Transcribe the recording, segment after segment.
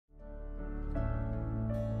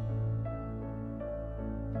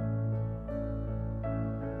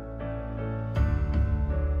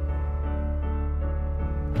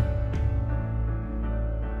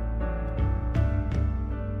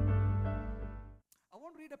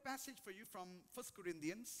read a passage for you from 1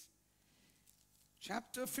 Corinthians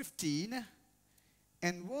chapter 15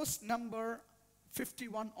 and verse number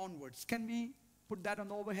 51 onwards. Can we put that on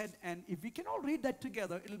the overhead? And if we can all read that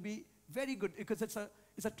together, it'll be very good, because it's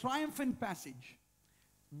a triumphant passage.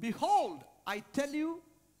 Behold, I tell you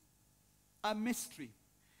a mystery.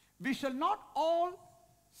 We shall not all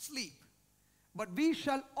sleep, but we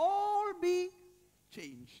shall all be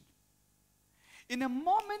changed. In a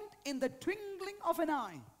moment, in the twinkling of an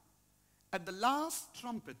eye, at the last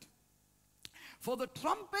trumpet. For the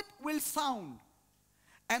trumpet will sound,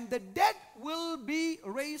 and the dead will be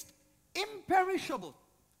raised imperishable.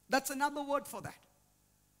 That's another word for that.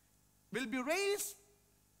 Will be raised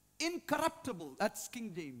incorruptible. That's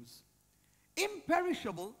King James.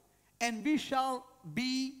 Imperishable, and we shall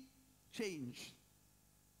be changed.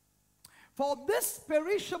 For this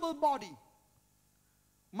perishable body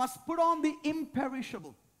must put on the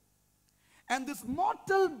imperishable, and this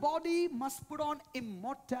mortal body must put on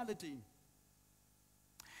immortality.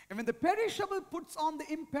 And when the perishable puts on the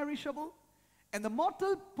imperishable, and the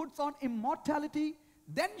mortal puts on immortality,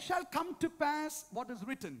 then shall come to pass what is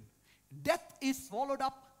written: death is swallowed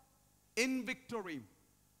up in victory.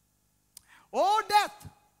 O death,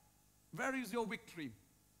 where is your victory?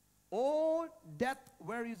 O death,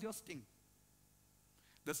 where is your sting?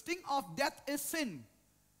 The sting of death is sin,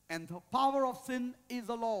 and the power of sin is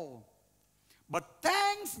the law. But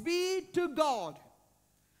thanks be to God,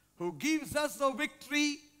 who gives us the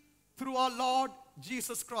victory through our Lord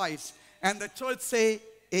Jesus Christ. And the church say,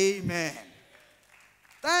 amen.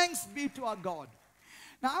 Thanks be to our God.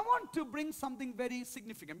 Now I want to bring something very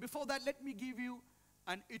significant. Before that, let me give you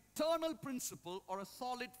an eternal principle, or a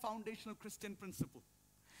solid foundational Christian principle.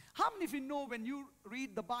 How many of you know, when you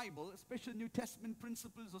read the Bible, especially New Testament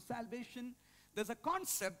principles of salvation, there's a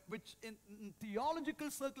concept which in theological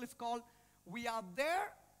circle is called, we are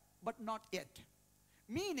there but not yet.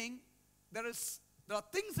 Meaning, there are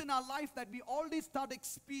things in our life that we already start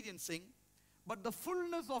experiencing, but the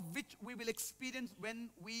fullness of which we will experience when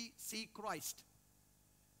we see Christ.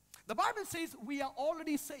 The Bible says we are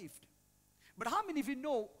already saved. But how many of you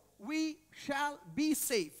know we shall be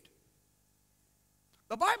saved?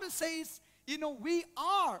 The Bible says, we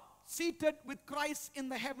are seated with Christ in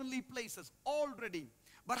the heavenly places already.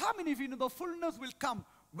 But how many of you know the fullness will come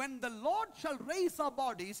when the Lord shall raise our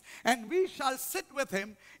bodies and we shall sit with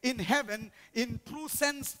Him in heaven? In true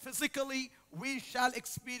sense, physically, we shall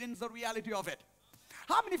experience the reality of it.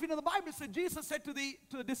 How many of you know the Bible said, Jesus said to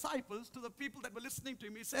the disciples, to the people that were listening to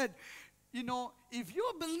Him, He said, if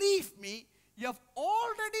you believe me, you have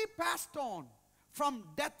already passed on from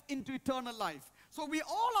death into eternal life. So we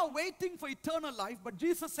all are waiting for eternal life, but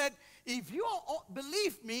Jesus said, if you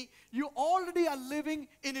believe me, you already are living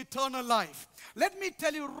in eternal life. Let me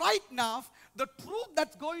tell you right now, the truth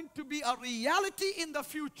that's going to be a reality in the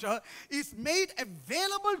future is made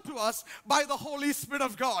available to us by the Holy Spirit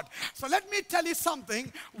of God. So let me tell you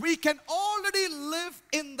something, we can already live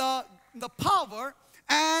in the power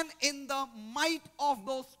and in the might of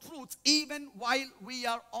those truths, even while we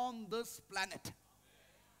are on this planet.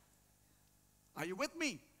 Are you with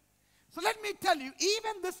me? So let me tell you,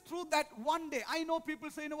 even this truth that one day, I know people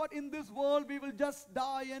say, in this world we will just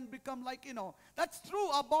die and become like, That's true,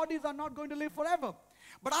 our bodies are not going to live forever.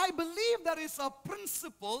 But I believe there is a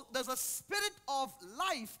principle, there's a spirit of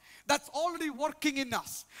life that's already working in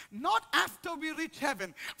us. Not after we reach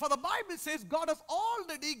heaven. For the Bible says God has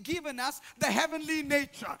already given us the heavenly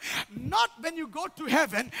nature. Not when you go to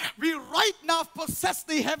heaven, we right now possess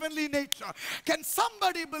the heavenly nature. Can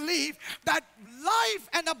somebody believe that life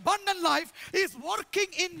and abundant life is working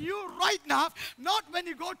in you right now? Not when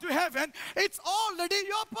you go to heaven. It's already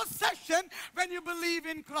your possession when you believe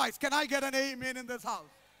in Christ. Can I get an amen in this house?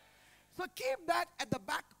 So keep that at the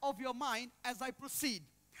back of your mind as I proceed.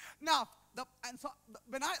 Now,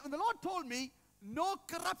 when the Lord told me, no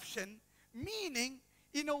corruption, meaning,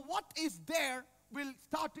 what is there will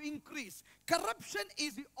start to increase. Corruption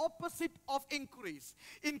is the opposite of increase.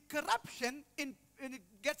 In corruption, when it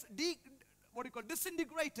gets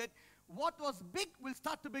disintegrated, what was big will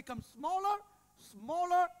start to become smaller,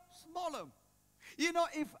 smaller, smaller.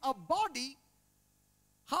 If a body,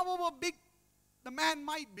 however big the man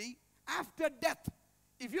might be, after death,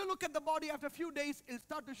 if you look at the body after a few days, it'll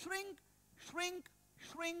start to shrink, shrink,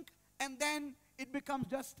 shrink, and then it becomes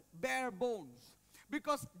just bare bones.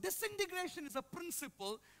 Because disintegration is a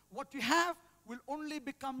principle. What you have will only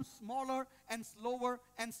become smaller and slower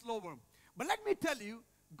and slower. But let me tell you,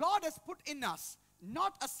 God has put in us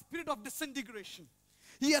not a spirit of disintegration.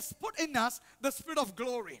 He has put in us the Spirit of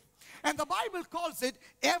glory. And the Bible calls it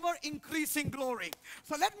ever-increasing glory.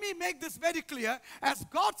 So let me make this very clear. As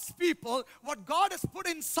God's people, what God has put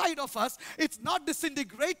inside of us, it's not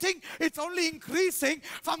disintegrating, it's only increasing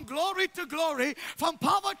from glory to glory, from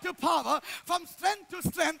power to power, from strength to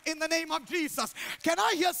strength in the name of Jesus. Can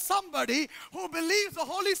I hear somebody who believes the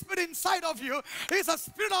Holy Spirit inside of you is a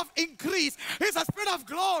spirit of increase, is a spirit of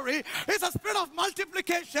glory, is a spirit of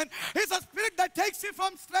multiplication, is a spirit that takes you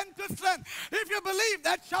from strength to strength? If you believe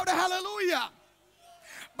that, shout a hallelujah.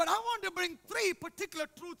 But I want to bring three particular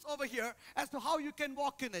truths over here as to how you can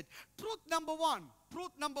walk in it. Truth number one.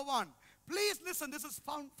 Please listen, this is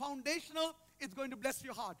foundational. It's going to bless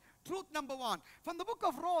your heart. Truth number one. From the book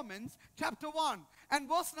of Romans, chapter 1, and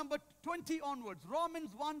verse number 20 onwards. Romans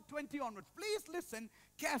 1:20 onwards. Please listen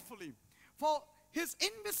carefully. For his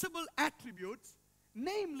invisible attributes,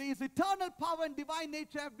 namely his eternal power and divine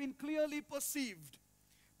nature, have been clearly perceived.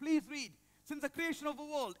 Please read. Since the creation of the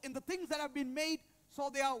world, in the things that have been made, so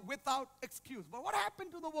they are without excuse. But what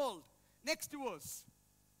happened to the world? Next verse.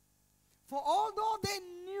 For although they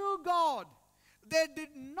knew God, they did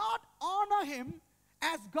not honor him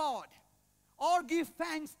as God or give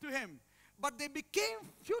thanks to him. But they became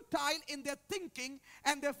futile in their thinking,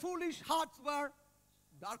 and their foolish hearts were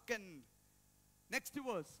darkened. Next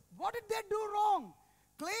verse. What did they do wrong?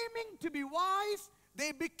 Claiming to be wise,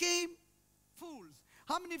 they became fools.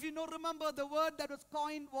 How many of you remember the word that was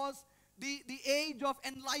coined was the age of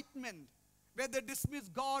enlightenment, where they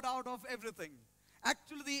dismissed God out of everything?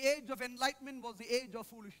 Actually, the age of enlightenment was the age of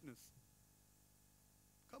foolishness.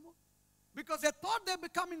 Come on. Because they thought they're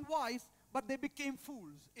becoming wise, but they became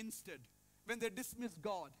fools instead when they dismissed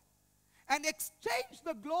God and exchanged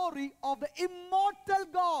the glory of the immortal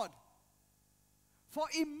God for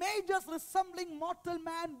images resembling mortal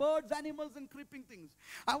man, birds, animals, and creeping things.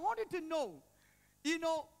 I want you to know,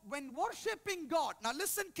 when worshiping God, now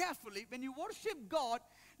listen carefully, when you worship God,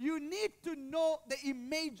 you need to know the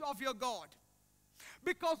image of your God.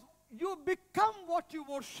 Because you become what you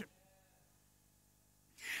worship.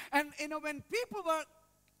 And when people were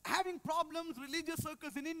having problems, religious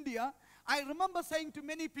circles in India, I remember saying to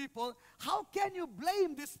many people, how can you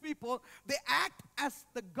blame these people? They act as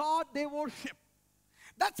the God they worship.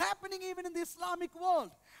 That's happening even in the Islamic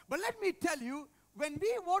world. But let me tell you, when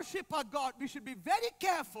we worship our God, we should be very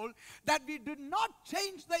careful that we do not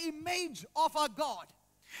change the image of our God.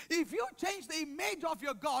 If you change the image of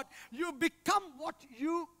your God, you become what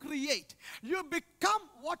you create. You become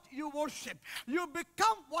what you worship. You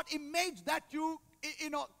become what image that you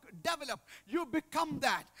develop. You become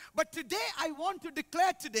that. But today, I want to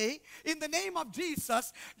declare today, in the name of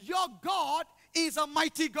Jesus, your God is a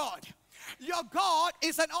mighty God. Your God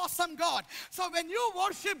is an awesome God. So when you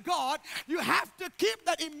worship God, you have to keep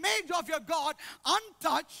that image of your God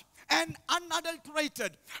untouched and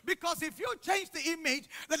unadulterated. Because if you change the image,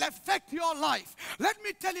 that'll affect your life. Let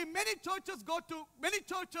me tell you, many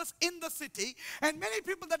churches in the city, and many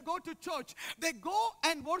people that go to church, they go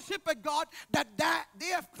and worship a God that they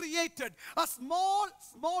have created. A small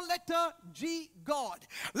letter G God.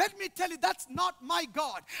 Let me tell you, that's not my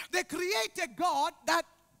God. They create a God that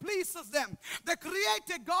pleases them. They create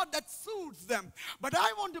a God that suits them. But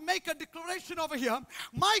I want to make a declaration over here.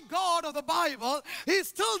 My God of the Bible is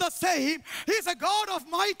still the same. He's a God of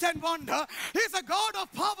might and wonder. He's a God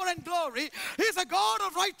of power and glory. He's a God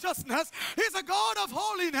of righteousness. He's a God of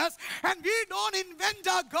holiness. And we don't invent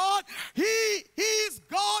our God. He is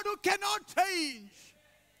God who cannot change.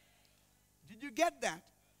 Did you get that?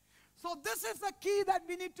 So this is the key that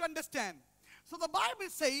we need to understand. So the Bible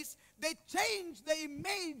says they changed the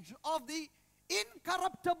image of the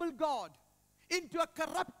incorruptible God into a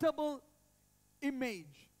corruptible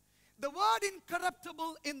image. The word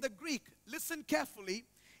incorruptible in the Greek, listen carefully,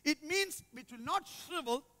 it means which will not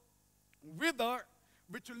shrivel, wither,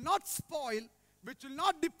 which will not spoil, which will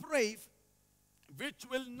not deprave, which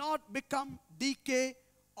will not become decay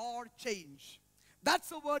or change. That's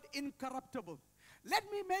the word incorruptible. Let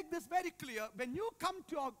me make this very clear. When you come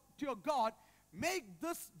to your God, make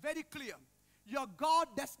this very clear. Your God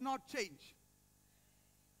does not change.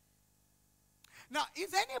 Now,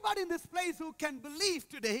 is anybody in this place who can believe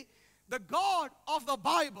today the God of the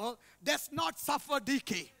Bible does not suffer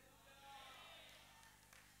decay?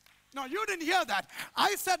 No, you didn't hear that.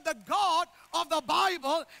 I said the God of the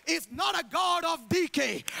Bible is not a God of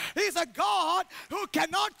decay. He's a God who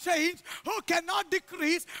cannot change, who cannot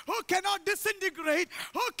decrease, who cannot disintegrate,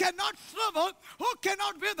 who cannot shrivel, who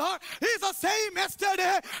cannot wither. He's the same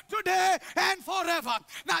yesterday, today, and forever.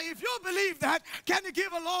 Now, if you believe that, can you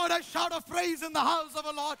give a Lord a shout of praise in the house of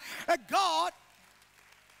the Lord? A God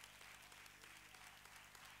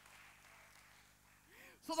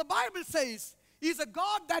So the Bible says He's a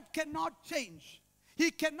God that cannot change.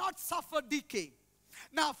 He cannot suffer decay.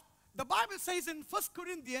 Now, the Bible says in 1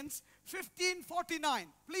 Corinthians 15:49.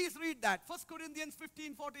 Please read that. 1 Corinthians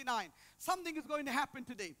 15:49. Something is going to happen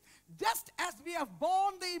today. Just as we have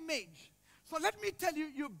borne the image. So let me tell you,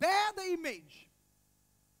 you bear the image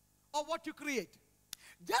of what you create.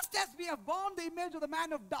 Just as we have borne the image of the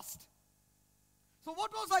man of dust. So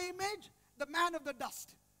what was our image? The man of the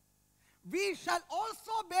dust. We shall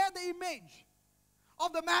also bear the image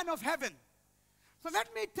of the man of heaven. So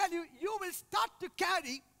let me tell you, you will start to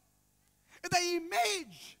carry the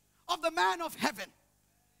image of the man of heaven.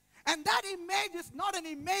 And that image is not an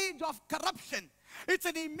image of corruption. It's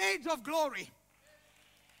an image of glory.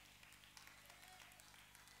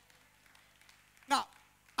 Now,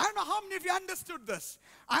 I don't know how many of you understood this.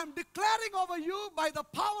 I'm declaring over you by the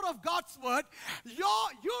power of God's word,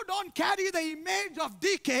 you don't carry the image of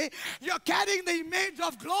decay. You're carrying the image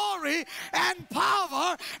of glory and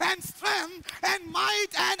power and strength and might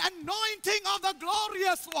and anointing of the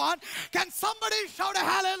glorious one. Can somebody shout a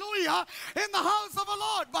hallelujah in the house of the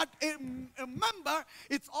Lord? But remember,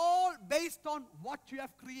 it's all based on what you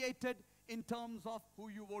have created in terms of who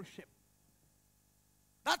you worship.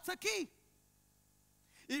 That's the key.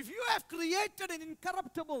 If you have created an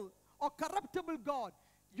incorruptible or corruptible God,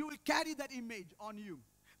 you will carry that image on you.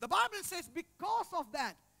 The Bible says because of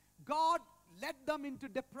that, God led them into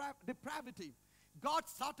depravity. God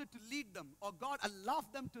started to lead them, or God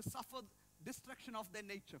allowed them to suffer destruction of their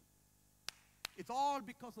nature. It's all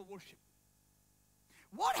because of worship.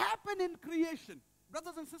 What happened in creation?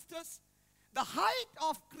 Brothers and sisters, the height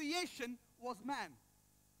of creation was man.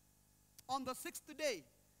 On the sixth day,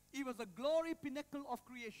 he was a glory pinnacle of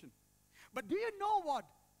creation. But do you know what?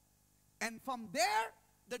 And from there,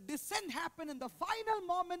 the descent happened, and the final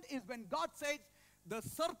moment is when God says, the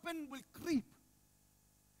serpent will creep,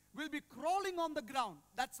 will be crawling on the ground.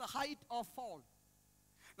 That's the height of fall.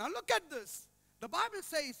 Now look at this. The Bible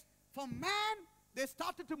says, for man, they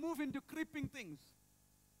started to move into creeping things.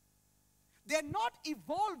 They're not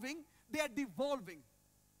evolving, they are devolving.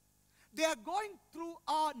 They are going through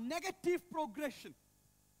a negative progression.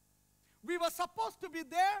 We were supposed to be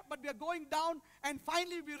there, but we are going down, and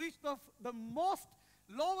finally we reach the most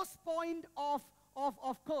lowest point of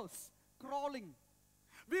curse, crawling.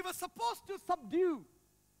 We were supposed to subdue,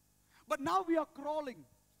 but now we are crawling.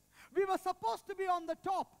 We were supposed to be on the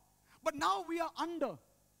top, but now we are under.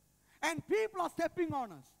 And people are stepping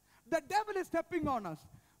on us. The devil is stepping on us.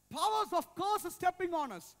 Powers of curse are stepping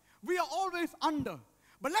on us. We are always under.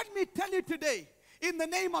 But let me tell you today, in the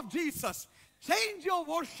name of Jesus, change your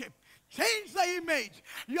worship. Change the image.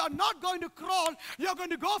 You are not going to crawl. You're going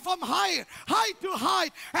to go from height to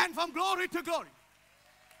height, and from glory to glory.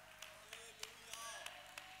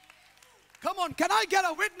 Come on, can I get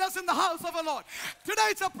a witness in the house of the Lord? Today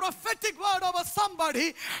it's a prophetic word over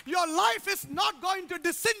somebody. Your life is not going to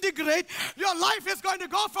disintegrate. Your life is going to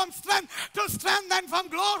go from strength to strength and from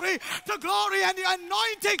glory to glory. And your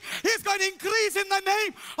anointing is going to increase in the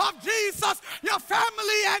name of Jesus. Your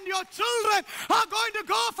family and your children are going to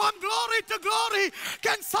go from glory to glory.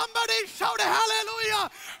 Can somebody shout a hallelujah?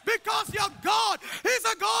 Because your God is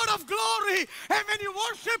a God of glory. And when you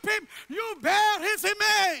worship Him, you bear His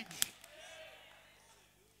image.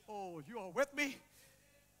 Oh, you are with me?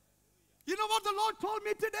 You know what the Lord told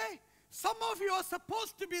me today? Some of you are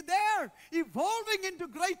supposed to be there, evolving into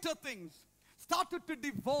greater things. Started to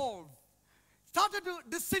devolve. Started to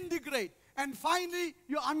disintegrate. And finally,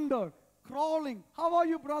 you're under, crawling. How are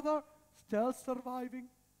you, brother? Still surviving.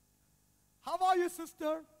 How are you,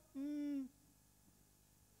 sister?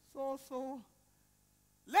 So.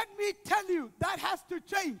 Let me tell you, that has to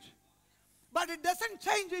change. But it doesn't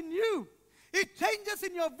change in you. It changes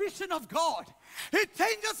in your vision of God. It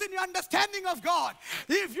changes in your understanding of God.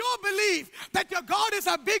 If you believe that your God is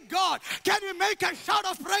a big God, can you make a shout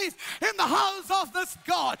of praise in the house of this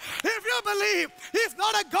God? If you believe He's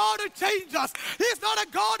not a God who changes us, He's not a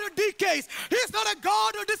God who decays, He's not a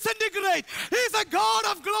God who disintegrates, He's a God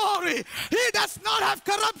of glory. He does not have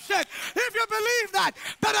corruption. If you believe that,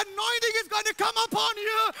 that anointing is going to come upon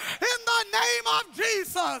you in the name of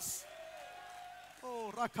Jesus.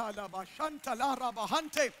 Oh,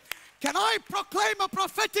 can I proclaim a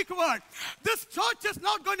prophetic word? This church is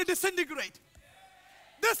not going to disintegrate.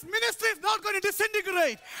 This ministry is not going to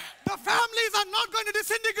disintegrate. The families are not going to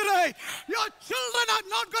disintegrate. Your children are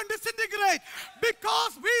not going to disintegrate,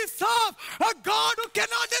 because we serve a God who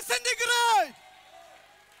cannot disintegrate.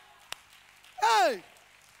 Hey,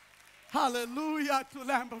 hallelujah to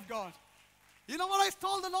Lamb of God. You know what I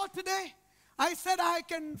told the Lord today? I said I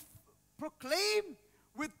can proclaim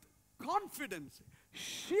with confidence,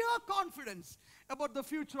 sheer confidence about the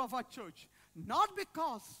future of our church. Not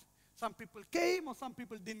because some people came or some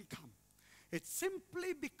people didn't come. It's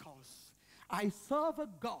simply because I serve a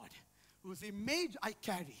God whose image I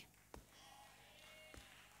carry.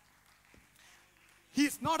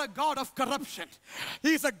 He's not a God of corruption.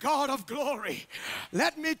 He's a God of glory.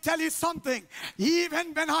 Let me tell you something.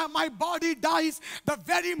 Even when my body dies, the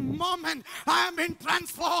very moment I am being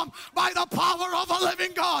transformed by the power of a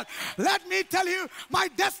living God. Let me tell you, my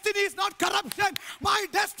destiny is not corruption. My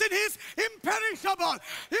destiny is imperishable.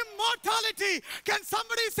 Immortality. Can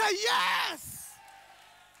somebody say yes?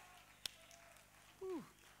 Whew.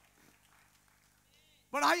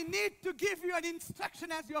 But I need to give you an instruction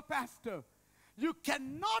as your pastor. You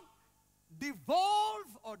cannot devolve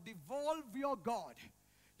or devolve your God.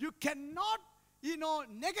 You cannot,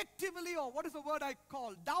 negatively, or what is the word I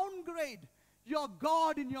call, downgrade your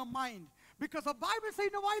God in your mind. Because the Bible says,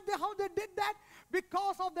 how they did that?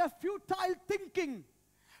 Because of their futile thinking.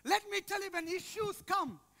 Let me tell you, when issues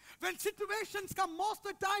come, when situations come, most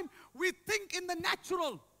of the time we think in the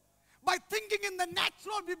natural. By thinking in the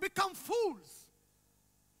natural, we become fools.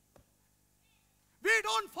 We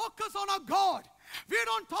don't focus on our God. We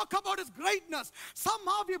don't talk about His greatness.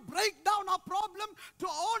 Somehow we break down our problem to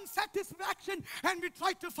our own satisfaction and we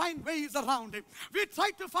try to find ways around it. We try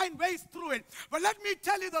to find ways through it. But let me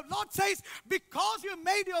tell you, the Lord says, because you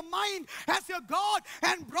made your mind as your God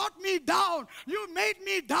and brought me down, you made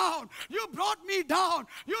me down, you brought me down,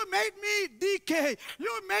 you made me decay,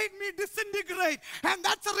 you made me disintegrate. And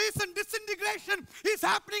that's the reason disintegration is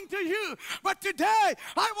happening to you. But today,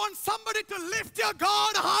 I want somebody to lift your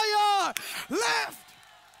God higher.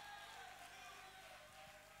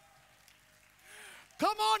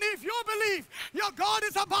 Come on, if you believe your God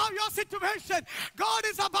is above your situation, God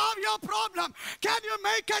is above your problem, can you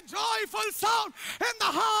make a joyful sound in the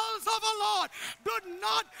house of the Lord? Do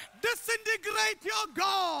not disintegrate your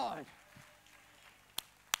God.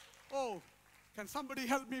 Oh, can somebody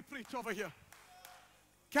help me preach over here?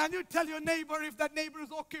 Can you tell your neighbor, if that neighbor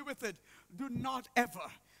is okay with it, do not ever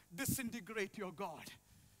disintegrate your God.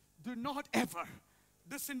 Do not ever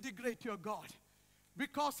disintegrate your God.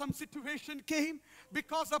 Because some situation came,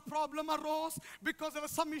 because a problem arose, because there were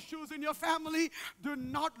some issues in your family, do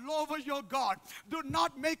not lower your God. Do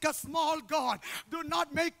not make a small God. Do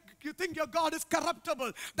not make you think your God is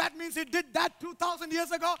corruptible. That means He did that 2,000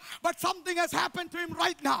 years ago, but something has happened to Him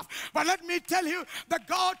right now. But let me tell you, the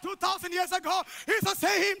God 2,000 years ago is the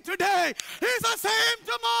same today. He's the same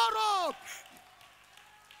tomorrow.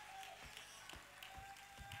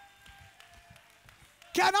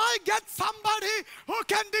 Can I get somebody who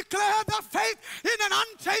can declare the faith in an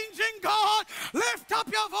unchanging God? Lift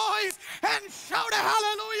up your voice and shout a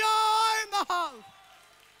hallelujah in the house.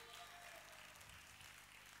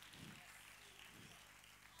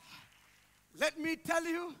 Let me tell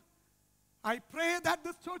you, I pray that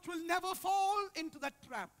this church will never fall into that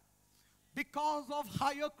trap because of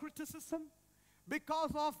higher criticism,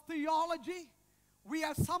 because of theology. We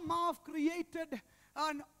have somehow created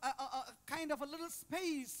a kind of a little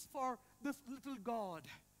space for this little God.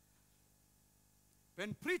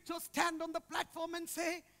 When preachers stand on the platform and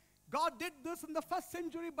say, God did this in the first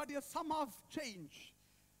century, but He has somehow changed,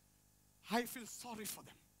 I feel sorry for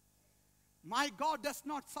them. My God does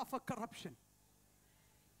not suffer corruption.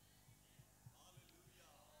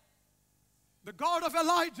 The God of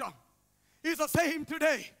Elijah is the same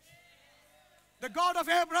today. The God of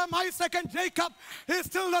Abraham, Isaac, and Jacob is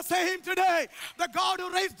still the same today. The God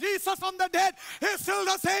who raised Jesus from the dead is still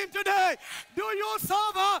the same today. Do you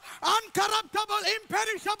serve an uncorruptible,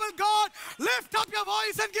 imperishable God? Lift up your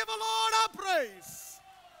voice and give the Lord our praise.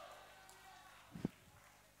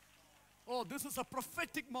 Oh, this is a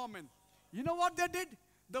prophetic moment. You know what they did?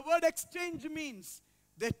 The word exchange means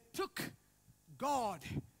they took God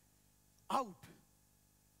out.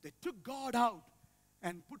 They took God out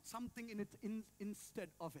and put something in it instead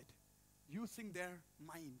of it, using their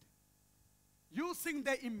mind, using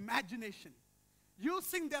their imagination,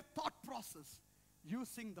 using their thought process,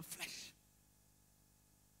 using the flesh.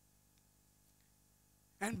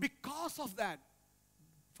 And because of that,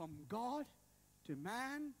 from God to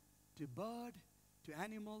man to bird to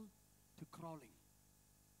animal to crawling,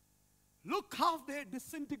 look how they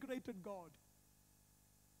disintegrated God.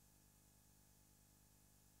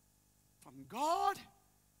 From God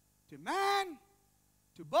to man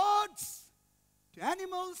to birds to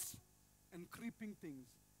animals and creeping things.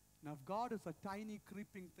 Now God is a tiny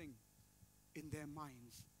creeping thing in their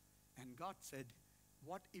minds. And God said,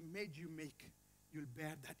 what image you make, you'll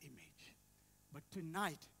bear that image. But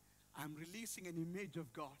tonight, I'm releasing an image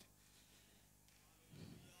of God.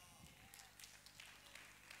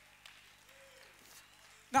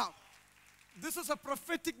 Now, this is a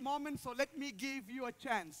prophetic moment, so let me give you a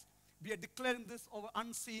chance. We are declaring this over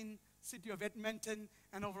unseen city of Edmonton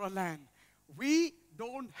and over our land. We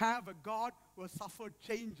don't have a God who has suffered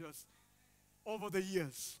changes over the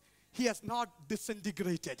years. He has not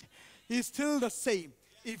disintegrated. He's still the same.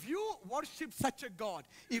 If you worship such a God,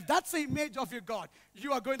 if that's the image of your God,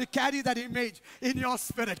 you are going to carry that image in your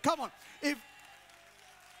spirit. Come on.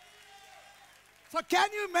 So can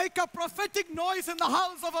you make a prophetic noise in the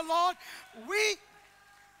house of the Lord?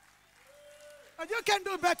 You can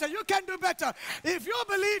do better. You can do better. If you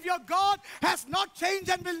believe your God has not changed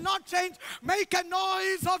and will not change, make a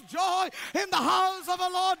noise of joy in the house of the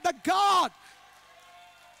Lord, the God.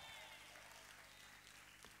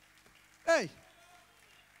 Hey.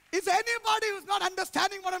 Is there anybody who's not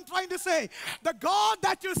understanding what I'm trying to say? The God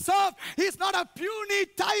that you serve, He's not a puny,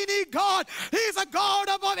 tiny God. He's a God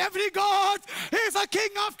above every God. He's a King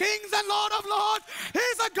of kings and Lord of lords.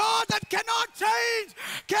 He's a God that cannot change.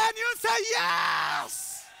 Can you say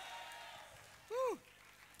yes? Woo.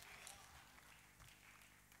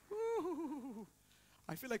 Woo.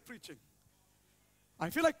 I feel like preaching. I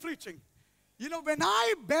feel like preaching. You know, when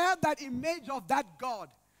I bear that image of that God,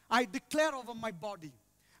 I declare over my body.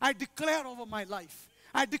 I declare over my life.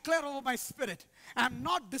 I declare over my spirit. I'm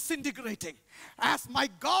not disintegrating. As my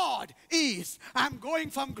God is, I'm going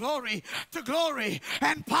from glory to glory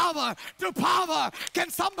and power to power. Can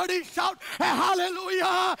somebody shout a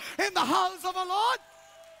hallelujah in the house of the Lord?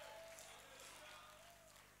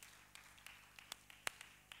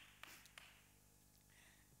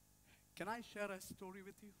 Can I share a story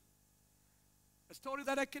with you? A story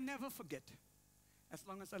that I can never forget as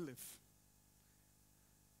long as I live.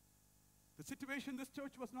 The situation in this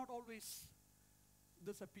church was not always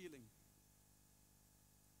this appealing.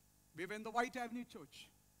 We were in the White Avenue Church.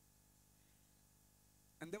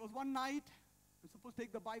 And there was one night, we were supposed to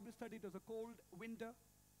take the Bible study. It was a cold winter.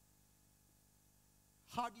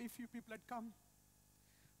 Hardly few people had come.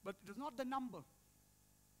 But it was not the number.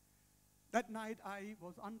 That night I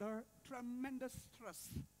was under tremendous stress.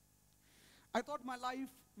 I thought my life,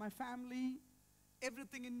 my family,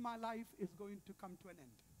 everything in my life is going to come to an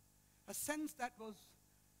end. A sense that was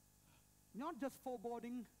not just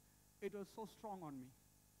foreboding, it was so strong on me.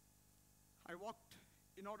 I walked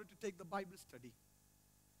in order to take the Bible study.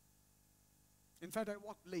 In fact, I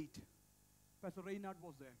walked late. Pastor Reynard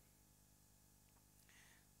was there.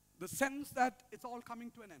 The sense that it's all coming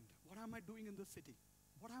to an end. What am I doing in this city?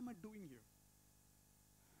 What am I doing here?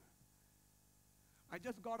 I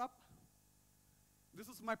just got up. This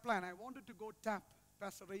is my plan. I wanted to go tap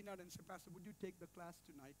Pastor Reynard and say, Pastor, would you take the class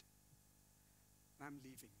tonight? And I'm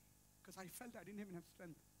leaving. Because I felt I didn't even have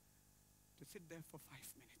strength to sit there for 5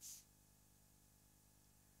 minutes.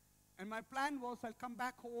 And my plan was I'll come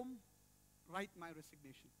back home, write my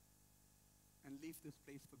resignation, and leave this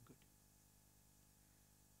place for good.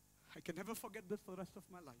 I can never forget this for the rest of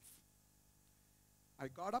my life. I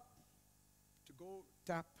got up to go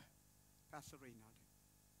tap Pastor Reynard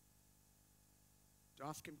to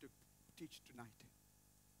ask him to teach tonight.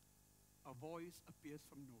 A voice appears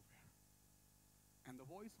from nowhere. And the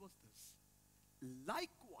voice was this: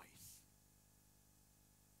 likewise,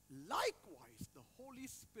 the Holy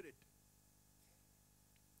Spirit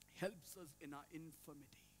helps us in our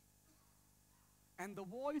infirmity. And the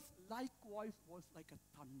voice likewise was like a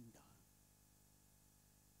thunder.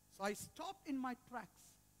 So I stopped in my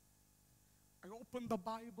tracks. I opened the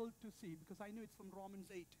Bible to see, because I knew it's from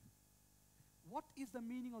Romans 8. What is the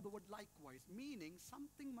meaning of the word likewise? Meaning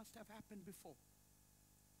something must have happened before.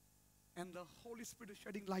 And the Holy Spirit is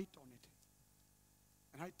shedding light on it.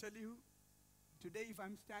 And I tell you, today if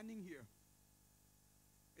I'm standing here,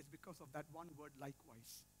 it's because of that one word,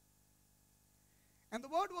 likewise. And the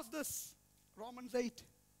word was this, Romans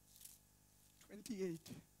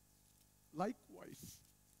 8:28. Likewise.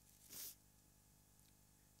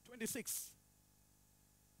 26.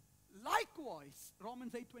 Likewise,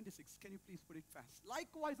 Romans 8:26. Can you please put it fast?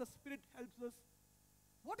 Likewise, the Spirit helps us.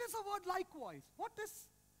 What is the word likewise? What is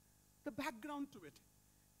the background to it?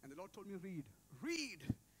 And the Lord told me, read.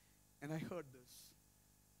 Read. And I heard this.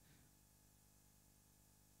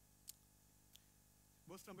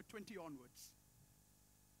 Verse number 20 onwards.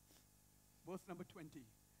 Verse number 20.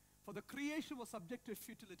 For the creation was subject to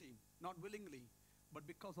futility, not willingly, but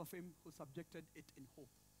because of him who subjected it in hope.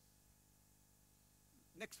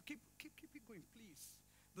 Next, keep it going, please.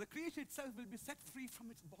 The creation itself will be set free from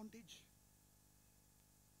its bondage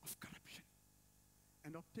of corruption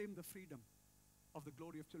and obtain the freedom of the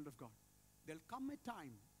glory of children of God. There'll come a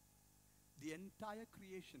time the entire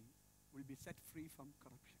creation will be set free from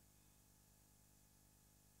corruption.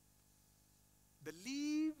 The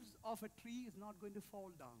leaves of a tree is not going to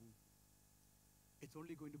fall down. It's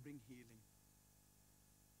only going to bring healing.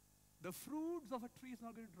 The fruits of a tree is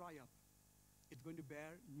not going to dry up. It's going to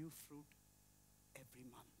bear new fruit every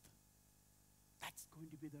month. That's going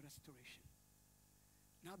to be the restoration.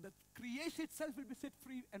 Now the creation itself will be set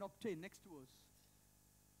free and obtained. Next verse.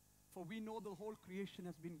 For we know the whole creation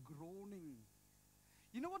has been groaning.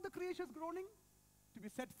 You know what the creation is groaning? To be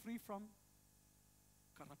set free from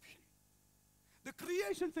corruption. The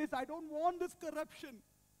creation says, I don't want this corruption.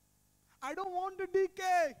 I don't want to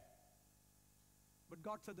decay. But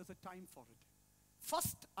God said there's a time for it.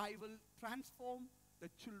 First, I will transform the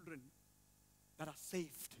children that are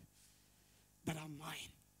saved, that are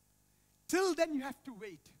mine. Till then, you have to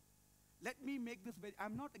wait. Let me make this very.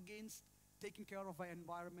 I'm not against taking care of our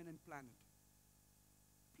environment and planet.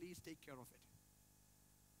 Please take care of it.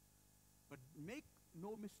 But make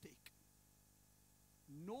no mistake.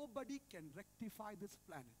 Nobody can rectify this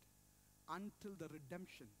planet until the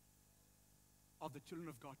redemption of the children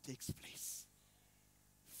of God takes place.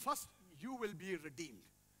 First, you will be redeemed.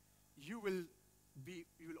 You will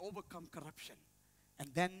overcome corruption. And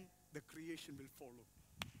then the creation will follow.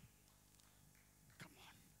 Come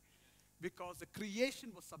on. Because the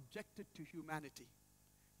creation was subjected to humanity.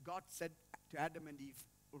 God said to Adam and Eve,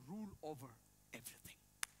 rule over everything.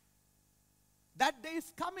 That day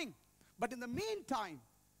is coming. But in the meantime,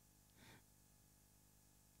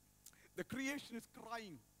 the creation is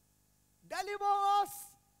crying, deliver us.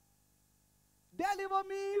 Deliver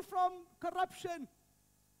me from corruption.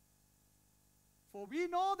 For we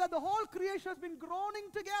know that the whole creation has been groaning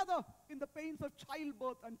together in the pains of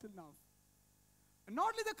childbirth until now. And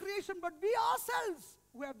not only the creation, but we ourselves,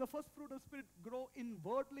 who have the first fruit of Spirit, grow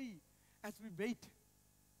inwardly as we wait.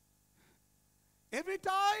 Every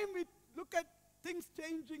time we look at things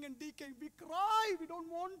changing and decaying, we cry, we don't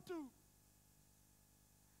want to.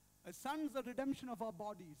 As sons, the redemption of our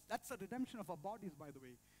bodies. That's the redemption of our bodies, by the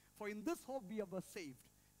way. For in this hope we were saved.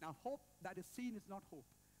 Now hope that is seen is not hope.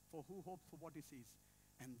 For who hopes for what he sees?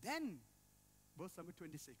 And then, verse number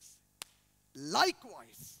 26.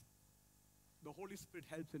 Likewise, the Holy Spirit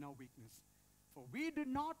helps in our weakness. For we do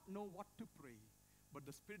not know what to pray, but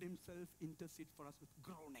the Spirit himself intercedes for us with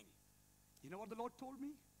groaning. You know what the Lord told me?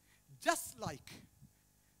 Just like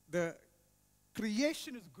the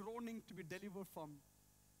creation is groaning to be delivered from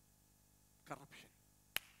corruption,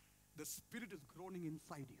 the Spirit is groaning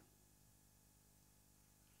inside you.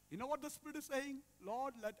 You know what the Spirit is saying?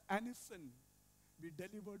 Lord, let Anison be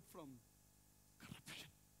delivered from corruption.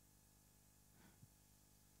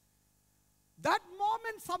 That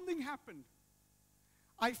moment something happened.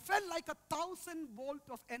 I felt like 1,000 volts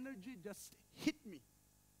of energy just hit me.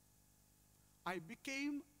 I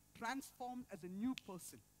became transformed as a new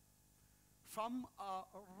person. From a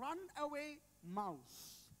runaway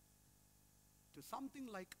mouse to something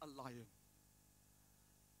like a lion.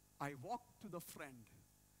 I walked to the friend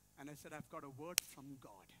and I said, I've got a word from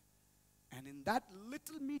God. And in that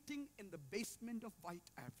little meeting in the basement of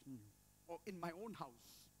White Avenue, or in my own house,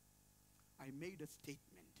 I made a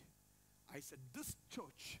statement. I said, this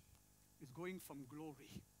church is going from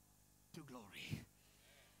glory to glory.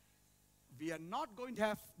 We are not going to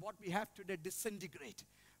have what we have today disintegrate.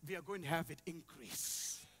 We are going to have it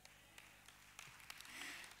increase.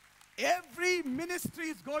 Every ministry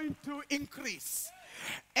is going to increase.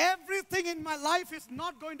 Everything in my life is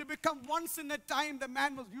not going to become once in a time the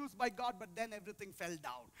man was used by God, but then everything fell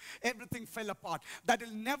down. Everything fell apart. That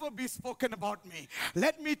will never be spoken about me.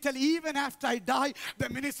 Let me tell you, even after I die, the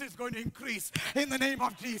ministry is going to increase in the name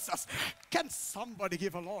of Jesus. Can somebody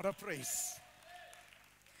give a Lord a praise?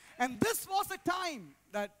 And this was a time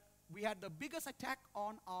that we had the biggest attack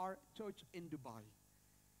on our church in Dubai.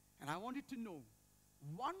 And I wanted to know,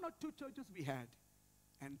 1 or 2 churches we had,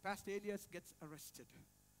 and Pastor Elias gets arrested.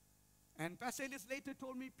 And Pastor Elias later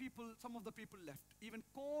told me some of the people left. Even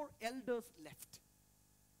core elders left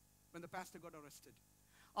when the pastor got arrested.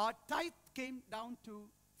 Our tithe came down to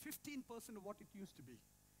 15% of what it used to be.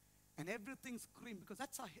 And everything screamed, because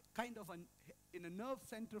that's a kind of in a nerve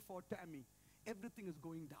center for Tammy. Everything is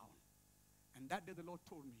going down. And that day the Lord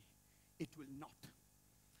told me, it will not.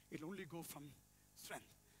 It will only go from strength.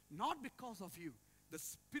 Not because of you. The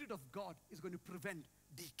Spirit of God is going to prevent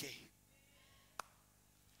decay.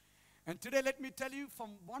 And today, let me tell you,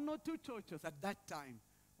 from 1 or 2 churches at that time,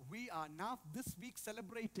 we are now this week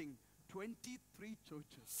celebrating 23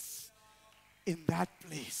 churches in that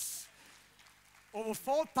place. Over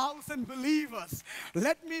 4,000 believers.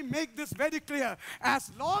 Let me make this very clear.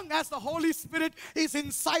 As long as the Holy Spirit is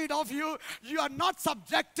inside of you, you are not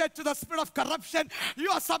subjected to the spirit of corruption.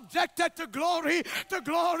 You are subjected to glory, to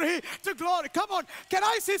glory, to glory. Come on. Can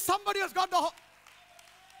I see somebody who's got the...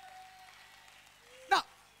 Now,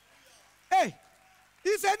 hey,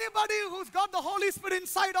 is anybody who's got the Holy Spirit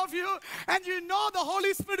inside of you, and you know the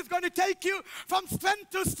Holy Spirit is going to take you from strength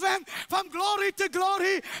to strength, from glory to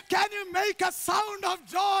glory? Can you make a sound of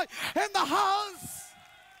joy in the house?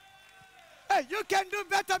 Hey, you can do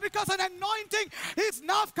better, because an anointing is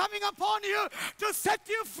now coming upon you to set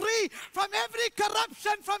you free from every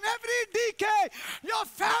corruption, from every decay. Your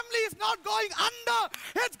family is not going under.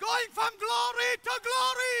 It's going from glory to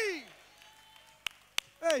glory.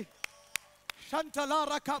 Hey. Come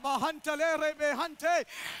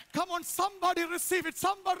on, somebody receive it.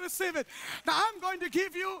 Somebody receive it. Now I'm going to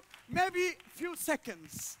give you maybe a few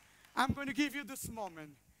seconds. I'm going to give you this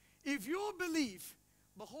moment. If you believe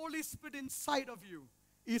the Holy Spirit inside of you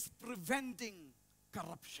is preventing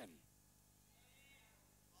corruption.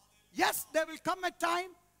 Yes, there will come a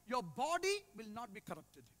time your body will not be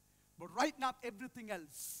corrupted. But right now, everything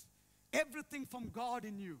else, everything from God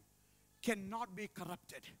in you cannot be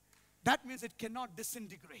corrupted. That means it cannot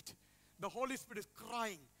disintegrate. The Holy Spirit is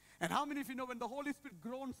crying. And how many of you know when the Holy Spirit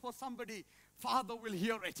groans for somebody, Father will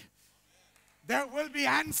hear it. There will be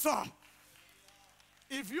answer.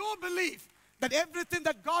 If you believe that everything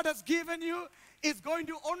that God has given you is going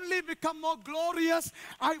to only become more glorious,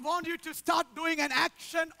 I want you to start doing an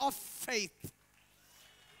action of faith.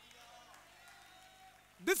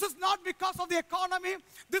 This is not because of the economy.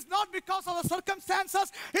 This is not because of the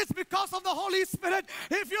circumstances. It's because of the Holy Spirit.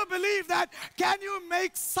 If you believe that, can you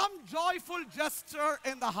make some joyful gesture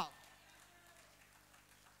in the house?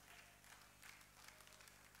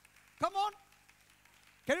 Come on.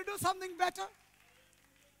 Can you do something better?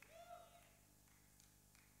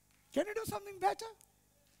 Can you do something better?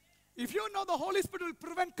 If you know the Holy Spirit will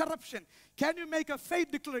prevent corruption, can you make a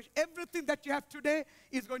faith declaration? Everything that you have today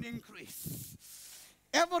is going to increase.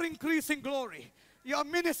 Ever increasing glory, your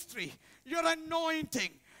ministry, your anointing,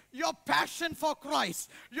 your passion for Christ,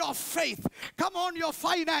 your faith, come on, your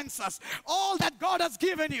finances, all that God has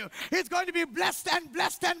given you is going to be blessed and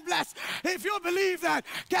blessed and blessed. If you believe that,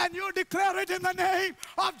 can you declare it in the name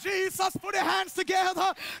of Jesus? Put your hands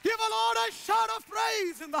together. Give the Lord a shout of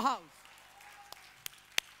praise in the house.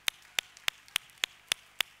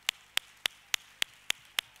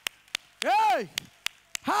 Hey,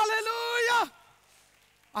 hallelujah.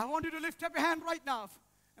 I want you to lift up your hand right now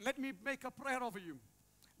and let me make a prayer over you.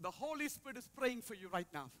 The Holy Spirit is praying for you right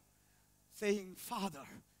now, saying, Father,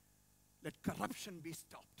 let corruption be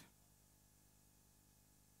stopped.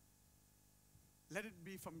 Let it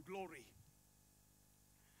be from glory.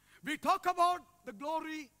 We talk about the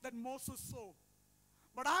glory that Moses saw.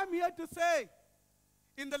 But I'm here to say,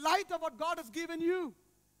 in the light of what God has given you,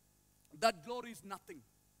 that glory is nothing.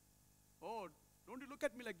 Oh, don't you look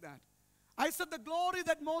at me like that. I said the glory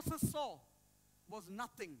that Moses saw was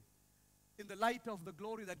nothing in the light of the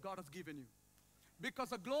glory that God has given you. Because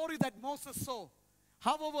the glory that Moses saw,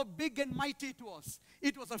 however big and mighty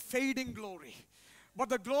it was a fading glory. But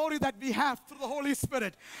the glory that we have through the Holy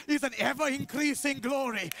Spirit is an ever-increasing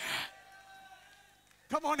glory.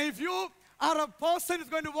 Come on, if you are a person who's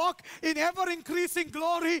going to walk in ever-increasing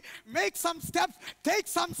glory, make some steps, take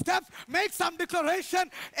some steps, make some declaration,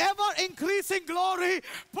 ever-increasing glory.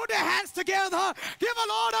 Put your hands together. Give the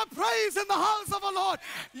Lord a praise in the house of the Lord.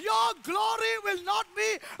 Your glory will not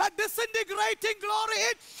be a disintegrating glory.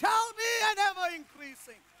 It shall be an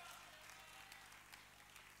ever-increasing.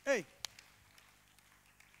 Hey,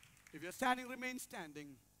 if you're standing, remain standing.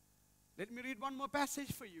 Let me read one more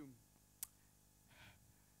passage for you.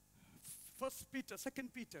 2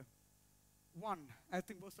 Peter 1, I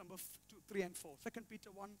think verse number 2, 3 and 4. 2 Peter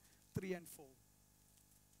 1, 3 and 4.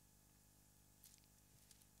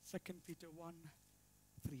 2 Peter 1,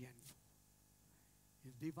 3 and 4.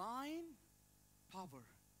 His divine power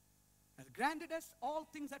has granted us all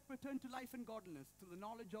things that pertain to life and godliness through the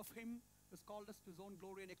knowledge of Him who has called us to His own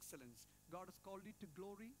glory and excellence. God has called you to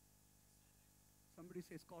glory. Somebody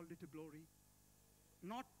says called you to glory.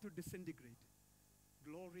 Not to disintegrate.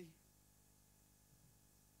 Glory.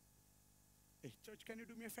 Hey, church, can you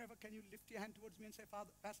do me a favor? Can you lift your hand towards me and say,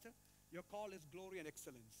 Father, Pastor, your call is glory and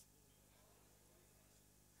excellence.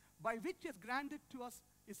 By which He has granted to us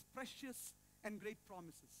His precious and great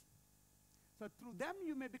promises. So through them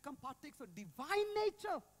you may become partakers of divine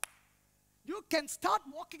nature. You can start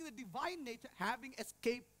walking in the divine nature, having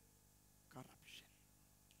escaped corruption.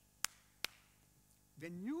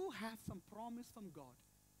 When you have some promise from God,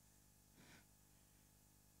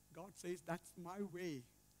 God says, that's my way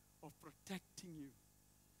of protecting you,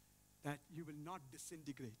 that you will not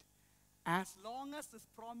disintegrate. As long as this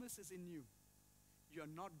promise is in you, you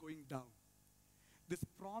are not going down. This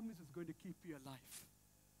promise is going to keep you alive.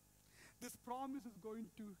 This promise is going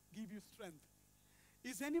to give you strength.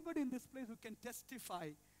 Is anybody in this place who can testify,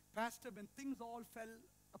 Pastor, when things all fell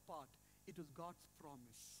apart, it was God's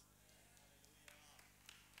promise?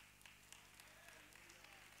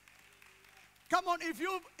 Come on, if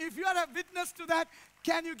you are a witness to that,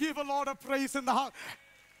 can you give a lot of praise in the house?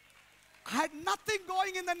 I had nothing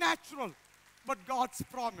going in the natural, but God's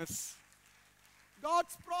promise.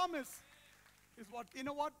 God's promise is what, you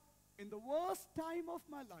know what? In the worst time of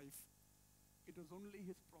my life, it was only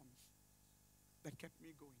His promise that kept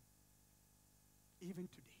me going. Even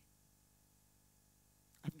today.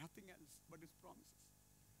 I have nothing else but His promises.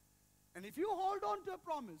 And if you hold on to a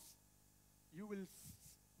promise, you will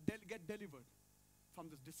get delivered from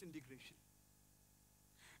this disintegration.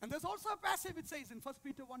 And there's also a passage which says in 1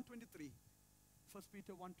 Peter 1:23. 1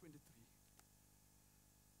 Peter 1:23.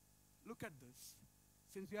 Look at this.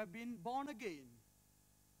 Since you have been born again,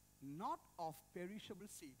 not of perishable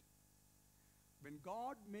seed. When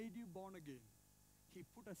God made you born again, He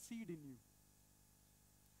put a seed in you.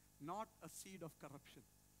 Not a seed of corruption,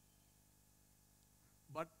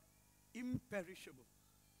 but imperishable.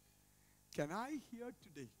 Can I hear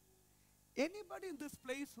today? Anybody in this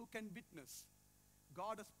place who can witness,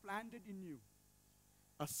 God has planted in you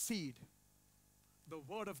a seed, the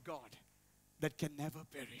Word of God, that can never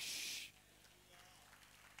perish.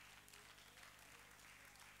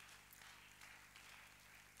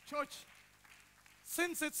 Church,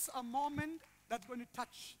 since it's a moment that's going to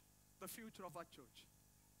touch the future of our church,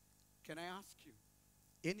 can I ask you,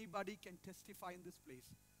 anybody can testify in this place,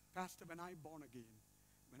 Pastor, when I born again,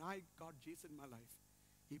 when I got Jesus in my life,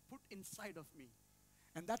 He put inside of me.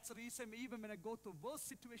 And that's the reason even when I go through worst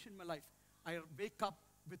situation in my life, I wake up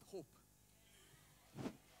with hope.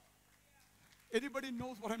 Anybody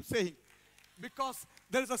knows what I'm saying? Because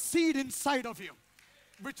there's a seed inside of you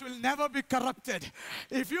which will never be corrupted.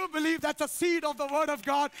 If you believe that's a seed of the Word of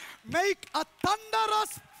God, make a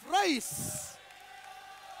thunderous praise.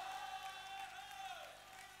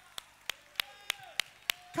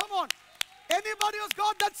 Come on. Anybody who's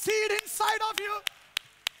got that seed inside of you,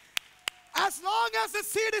 as long as the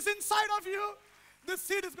seed is inside of you, the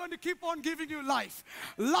seed is going to keep on giving you life.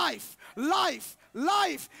 Life, life,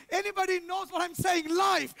 life. Anybody knows what I'm saying?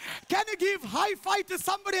 Life. Can you give high five to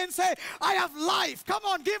somebody and say, I have life? Come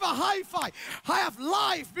on, give a high five. I have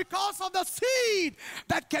life because of the seed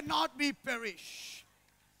that cannot be perished.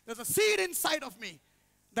 There's a seed inside of me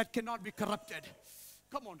that cannot be corrupted.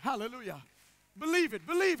 Come on, hallelujah. Believe it,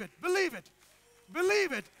 believe it, believe it,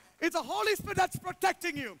 believe it. It's the Holy Spirit that's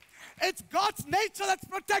protecting you. It's God's nature that's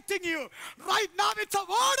protecting you. Right now, it's the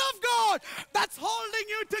Word of God that's holding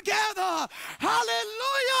you together.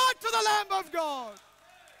 Hallelujah to the Lamb of God.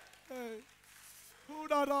 Hey.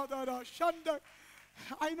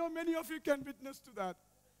 I know many of you can witness to that.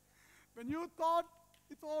 When you thought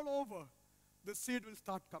it's all over, the seed will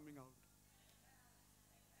start coming out.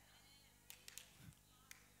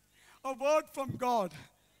 A word from God.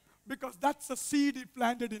 Because that's the seed He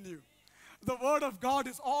planted in you. The Word of God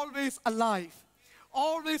is always alive,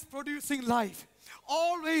 always producing life,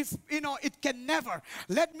 always, it can never.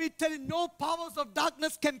 Let me tell you, no powers of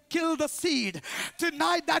darkness can kill the seed.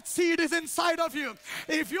 Tonight, that seed is inside of you.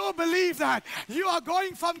 If you believe that, you are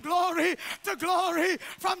going from glory to glory,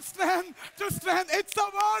 from strength to strength. It's the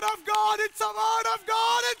Word of God, it's the Word of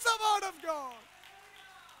God, it's the Word of God.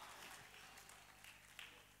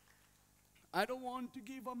 I don't want to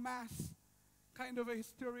give a mass kind of a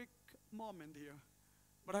historic moment here,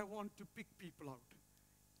 but I want to pick people out.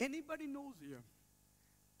 Anybody knows here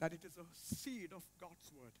that it is a seed of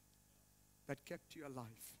God's Word that kept you alive,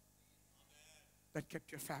 that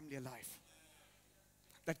kept your family alive,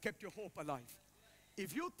 that kept your hope alive?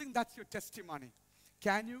 If you think that's your testimony,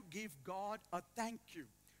 can you give God a thank you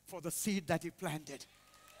for the seed that He planted?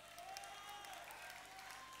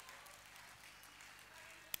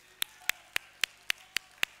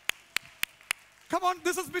 Come on,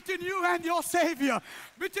 this is between you and your Savior,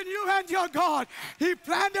 between you and your God. He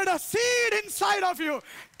planted a seed inside of you,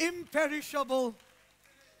 imperishable.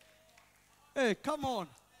 Hey, come on.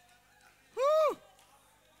 Woo!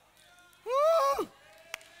 Woo!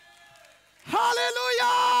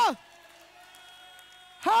 Hallelujah!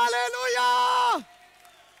 Hallelujah!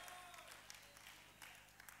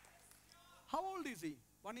 How old is he?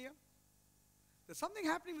 1 year? There's something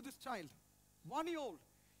happening with this child. 1 year old.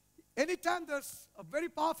 Anytime there's a very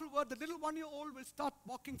powerful word, the little 1 year old will start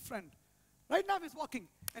walking friend. Right now he's walking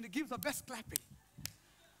and he gives the best clapping.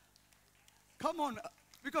 Come on,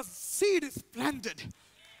 because seed is planted.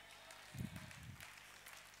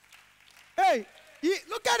 Hey,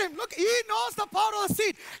 look at him. Look, he knows the power of the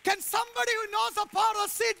seed. Can somebody who knows the power of the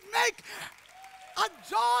seed make a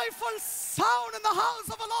joyful sound in the house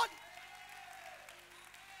of the Lord?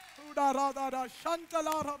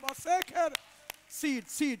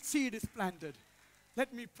 Seed is planted.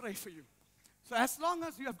 Let me pray for you. So as long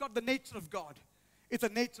as you have got the nature of God, it's a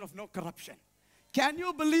nature of no corruption. Can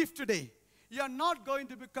you believe today? You're not going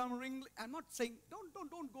to become I'm not saying,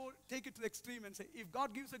 don't go take it to the extreme and say, if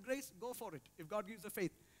God gives a grace, go for it. If God gives a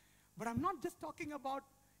faith. But I'm not just talking about,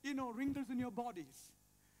 wrinkles in your bodies.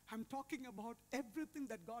 I'm talking about everything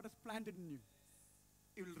that God has planted in you.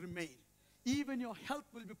 It will remain. Even your health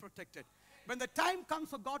will be protected. When the time comes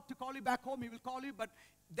for God to call you back home, He will call you, but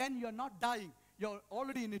then you're not dying. You're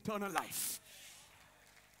already in eternal life.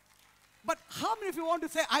 But how many of you want to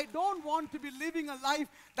say, I don't want to be living a life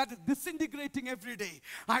that is disintegrating every day.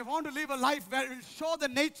 I want to live a life where it will show the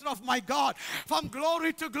nature of my God from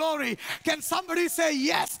glory to glory. Can somebody say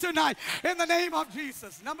yes tonight in the name of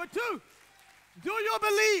Jesus? Number 2, do you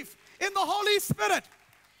believe in the Holy Spirit?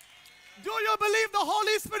 Do you believe the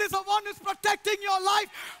Holy Spirit is the one who's protecting your life,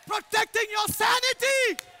 protecting your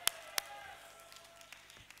sanity?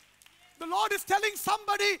 The Lord is telling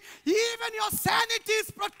somebody, even your sanity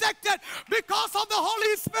is protected because of the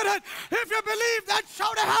Holy Spirit. If you believe that,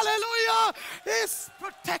 shout a hallelujah. He's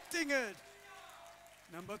protecting it.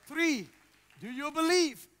 Number 3, do you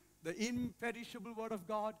believe the imperishable word of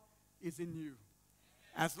God is in you?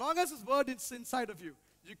 As long as His word is inside of you,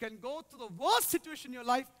 you can go to the worst situation in your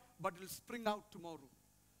life, but it will spring out tomorrow.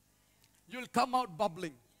 You'll come out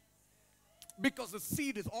bubbling. Because the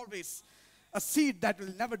seed is always a seed that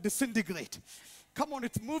will never disintegrate. Come on,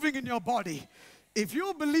 it's moving in your body. If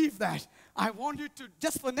you believe that, I want you to,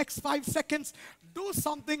 just for the next 5 seconds, do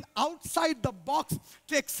something outside the box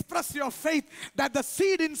to express your faith that the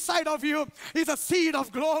seed inside of you is a seed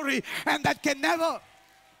of glory and that can never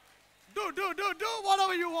do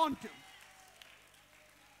whatever you want to.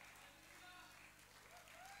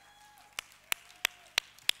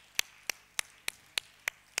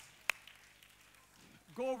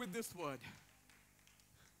 Go with this word.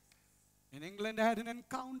 In England, I had an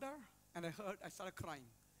encounter, and I started crying.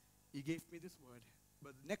 He gave me this word.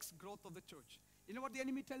 But the next growth of the church. You know what the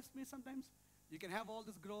enemy tells me sometimes? You can have all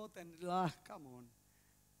this growth and, come on.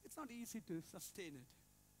 It's not easy to sustain it.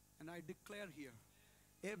 And I declare here,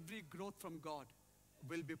 every growth from God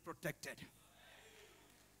will be protected.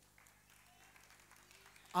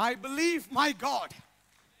 I believe my God.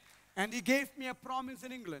 And He gave me a promise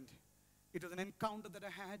in England. It was an encounter that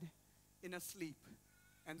I had in a sleep.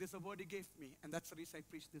 And this is a word He gave me. And that's the reason I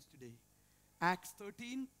preach this today. Acts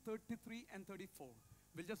 13, 33 and 34.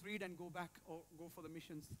 We'll just read and go back or go for the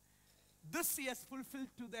missions. This He has fulfilled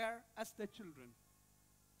as their children.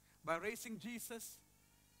 By raising Jesus,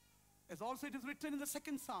 as also it is written in the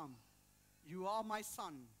 2nd Psalm, you are my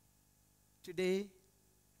son. Today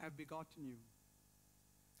I have begotten you.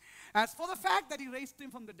 As for the fact that He raised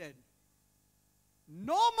Him from the dead,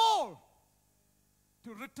 no more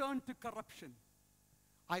to return to corruption.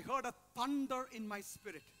 I heard a thunder in my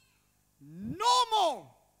spirit. No more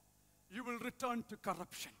you will return to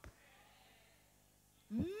corruption.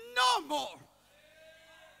 No more.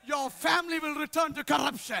 Your family will return to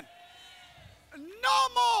corruption. No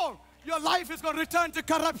more. Your life is going to return to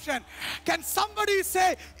corruption. Can somebody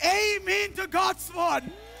say amen to God's word?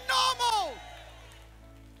 No more.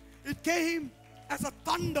 It came as a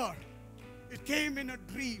thunder. It came in a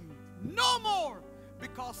dream. No more.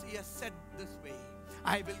 Because He has said this way.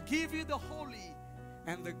 I will give you the holy,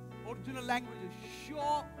 and the original language is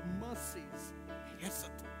sure mercies, hesed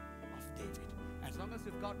of David. As long as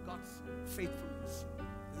you've got God's faithfulness,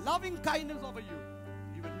 loving kindness over you,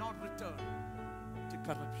 you will not return to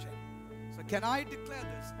corruption. So can I declare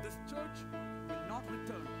this? This church will not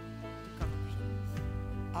return to corruption.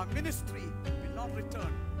 Our ministry will not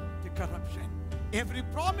return to corruption. Every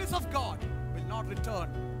promise of God will not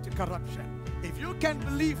return to corruption. If you can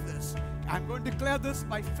believe this, I'm going to declare this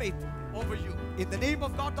by faith over you. In the name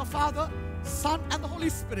of God the Father, Son, and the Holy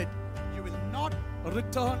Spirit, you will not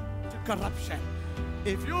return to corruption.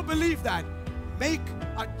 If you believe that, make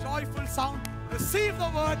a joyful sound, receive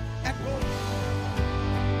the word, and go.